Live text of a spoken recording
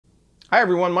Hi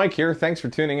everyone, Mike here. Thanks for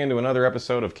tuning in to another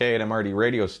episode of K8MRD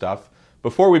Radio Stuff.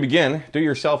 Before we begin, do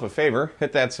yourself a favor,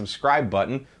 hit that subscribe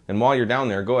button, and while you're down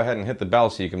there, go ahead and hit the bell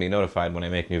so you can be notified when I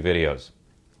make new videos.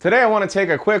 Today I want to take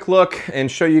a quick look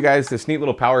and show you guys this neat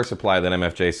little power supply that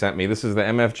MFJ sent me. This is the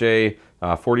MFJ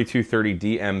 4230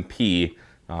 DMP.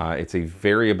 It's a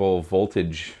variable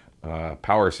voltage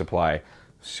power supply.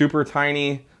 Super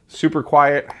tiny, super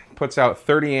quiet, puts out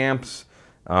 30 amps.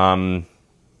 Got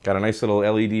a nice little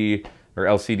LED or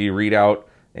LCD readout,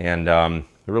 and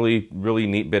really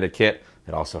neat bit of kit.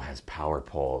 It also has power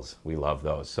poles. We love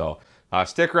those. So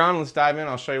stick around, let's dive in.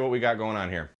 I'll show you what we got going on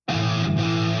here.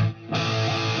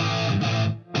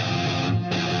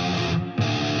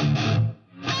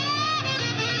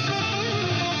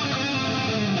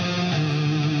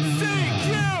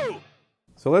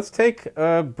 So let's take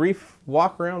a brief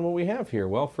walk around what we have here.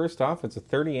 Well, first off, it's a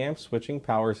 30 amp switching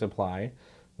power supply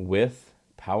with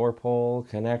Powerpole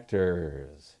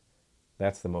connectors.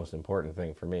 That's the most important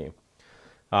thing for me.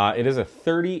 It is a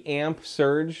 30 amp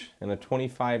surge and a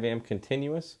 25 amp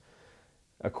continuous.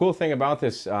 A cool thing about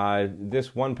this,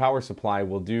 this one power supply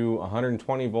will do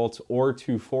 120 volts or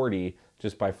 240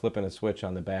 just by flipping a switch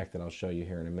on the back that I'll show you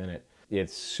here in a minute.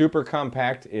 It's super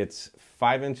compact. It's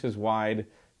 5 inches wide,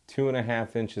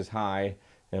 2.5 inches high,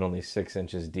 and only 6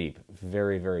 inches deep.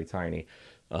 Very, very tiny.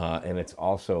 And it's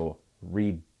also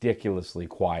ridiculously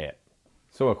quiet.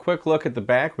 So a quick look at the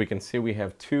back, we can see we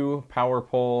have two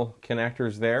Powerpole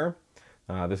connectors there.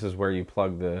 This is where you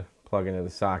plug into the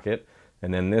socket,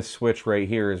 and then this switch right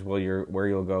here is where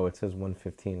you'll go. It says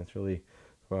 115. It's really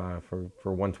for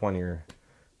 120 or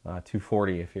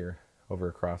 240 if you're over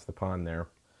across the pond there.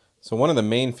 So one of the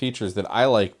main features that I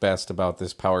like best about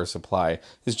this power supply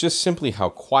is just simply how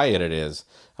quiet it is.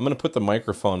 I'm going to put the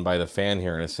microphone by the fan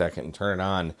here in a second and turn it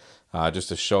on just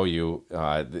to show you.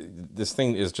 This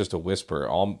thing is just a whisper.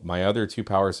 All my other two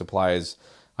power supplies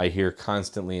I hear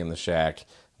constantly in the shack.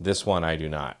 This one I do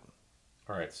not.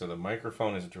 All right, so the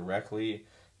microphone is directly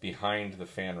behind the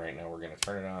fan right now. We're going to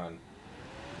turn it on.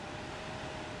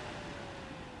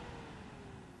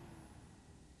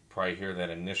 Probably hear that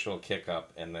initial kick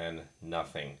up and then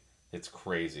nothing. It's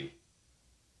crazy.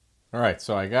 All right,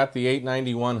 so I got the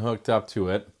 891 hooked up to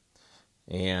it,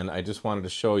 and I just wanted to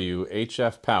show you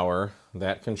HF power.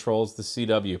 That controls the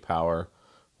CW power.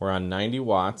 We're on 90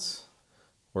 watts.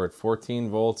 We're at 14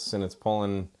 volts, and it's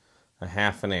pulling a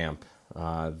half an amp.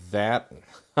 That,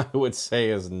 I would say,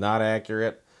 is not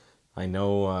accurate. I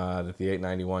know that the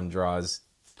 891 draws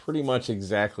pretty much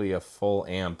exactly a full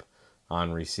amp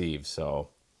on receive, so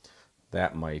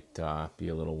that might be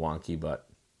a little wonky, but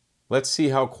let's see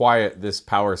how quiet this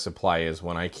power supply is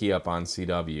when I key up on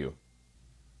CW.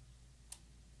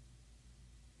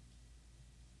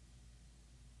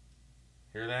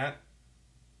 Hear that?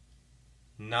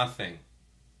 Nothing.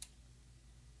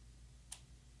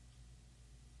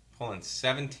 Pulling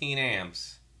 17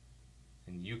 amps,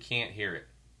 and you can't hear it.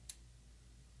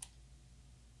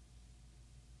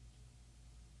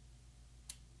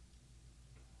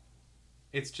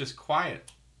 It's just quiet.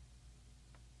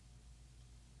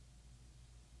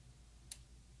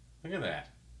 Look at that.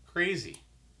 Crazy.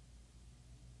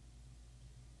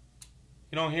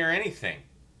 You don't hear anything.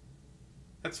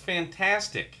 That's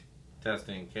fantastic.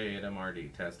 Testing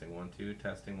K8MRD. Testing 1 2.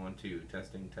 Testing 1 2.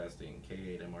 Testing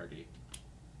K8MRD.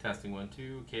 Testing 1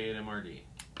 2. K8MRD.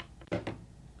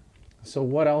 So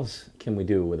what else can we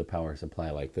do with a power supply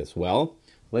like this? Well,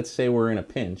 let's say we're in a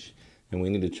pinch and we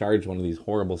need to charge one of these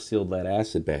horrible sealed lead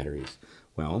acid batteries.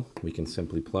 Well, we can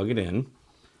simply plug it in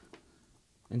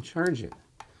and charge it.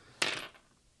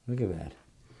 Look at that.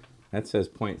 That says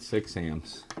 0.6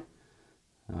 amps.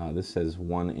 This says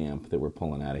 1 amp that we're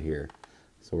pulling out of here.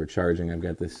 So we're charging, I've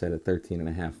got this set at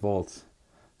 13.5 volts.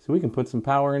 So we can put some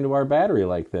power into our battery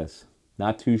like this.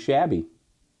 Not too shabby.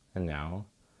 And now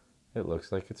it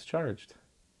looks like it's charged.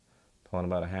 Pulling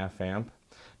about a half amp.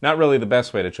 Not really the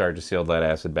best way to charge a sealed lead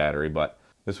acid battery, but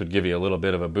this would give you a little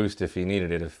bit of a boost if you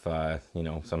needed it if, you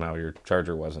know, somehow your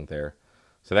charger wasn't there.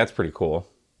 So that's pretty cool.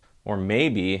 Or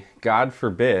maybe, God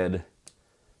forbid,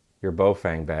 your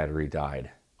Bofang battery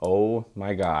died. Oh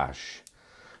my gosh.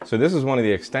 So this is one of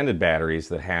the extended batteries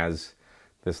that has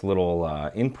this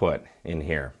little input in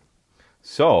here.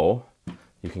 So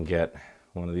you can get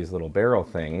one of these little barrel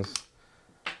things,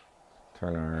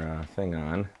 turn our thing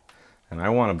on, and I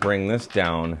want to bring this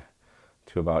down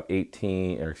to about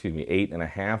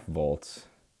 8.5 volts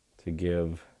to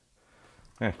give,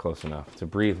 close enough, to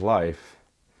breathe life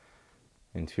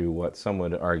into what some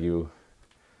would argue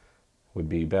would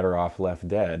be better off left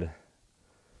dead,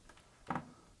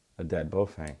 a dead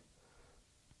Bofang.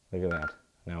 Look at that.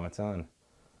 Now it's on.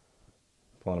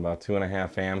 Pulling about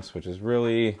 2.5 amps, which is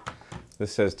really,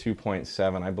 this says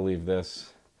 2.7. I believe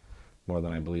this more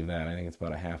than I believe that. I think it's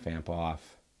about a 0.5 amp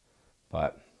off.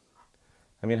 But,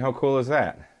 I mean, how cool is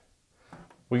that?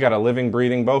 We got a living,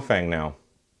 breathing Bofang now.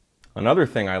 Another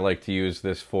thing I like to use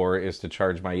this for is to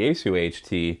charge my Yaesu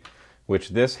HT, which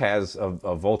this has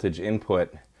a voltage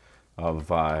input of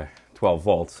 12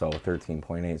 volts, so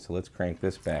 13.8. So let's crank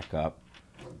this back up,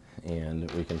 and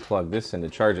we can plug this in to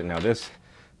charge it. Now this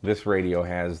radio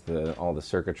has all the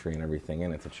circuitry and everything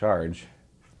in it to charge.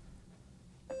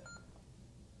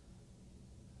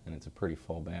 And it's a pretty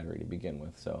full battery to begin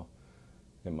with, so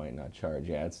it might not charge.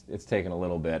 Yeah, it's taking a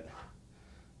little bit.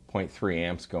 0.3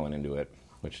 amps going into it,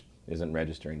 which isn't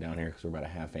registering down here because we're about a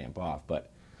 0.5 amp off.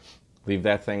 But leave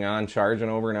that thing on, charging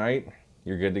overnight,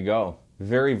 you're good to go.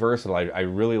 Very versatile. I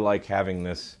really like having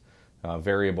this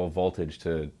variable voltage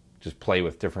to just play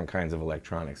with different kinds of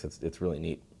electronics. It's really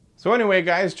neat. So anyway,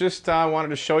 guys, just wanted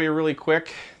to show you really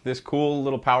quick this cool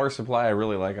little power supply. I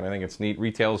really like it. I think it's neat.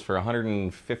 Retails for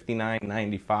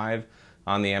 $159.95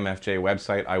 on the MFJ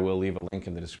website. I will leave a link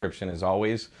in the description as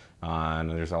always. And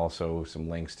there's also some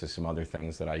links to some other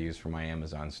things that I use for my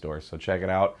Amazon store. So check it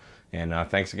out. And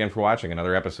thanks again for watching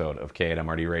another episode of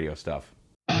K8MRD Radio Stuff.